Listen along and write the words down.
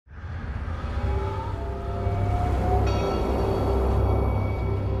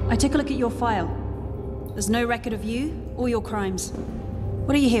I took a look at your file. There's no record of you or your crimes.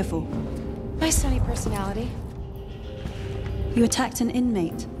 What are you here for? My sunny personality. You attacked an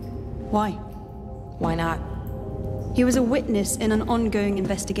inmate. Why? Why not? He was a witness in an ongoing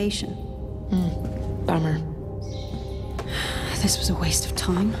investigation. Bummer. This was a waste of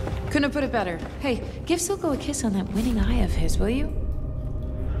time. Couldn't have put it better. Hey, give Silco a kiss on that winning eye of his, will you?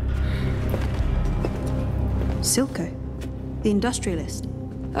 Silco? The industrialist?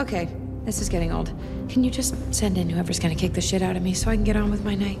 Okay, this is getting old. Can you just send in whoever's gonna kick the shit out of me so I can get on with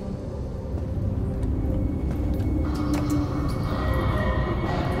my night?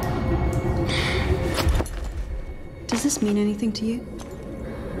 Does this mean anything to you?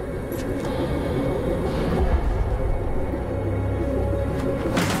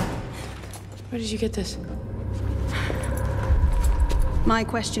 Where did you get this? My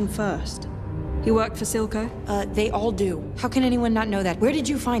question first. You worked for Silco? They all do. How can anyone not know that? Where did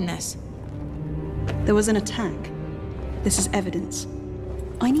you find this? There was an attack. This is evidence.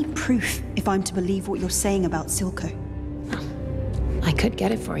 I need proof if I'm to believe what you're saying about Silco. I could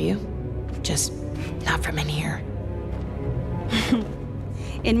get it for you. Just not from in here.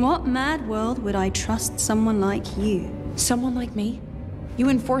 In what mad world would I trust someone like you? Someone like me? You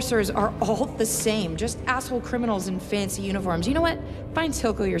enforcers are all the same. Just asshole criminals in fancy uniforms. You know what? Find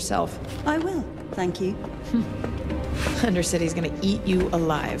Silco yourself. I will, thank you. Undercity's gonna eat you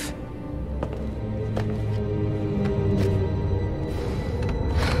alive.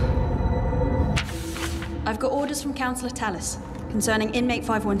 I've got orders from Councillor Tallis concerning inmate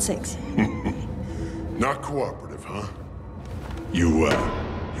 516. Not cooperative, huh? You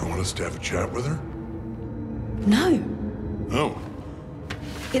want us to have a chat with her? No, Oh.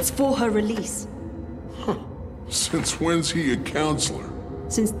 it's for her release. Huh. Since when's he a counselor?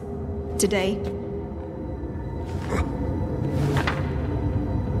 Since today.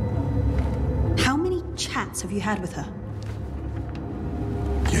 How many chats have you had with her?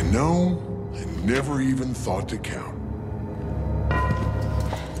 You know, I never even thought to count.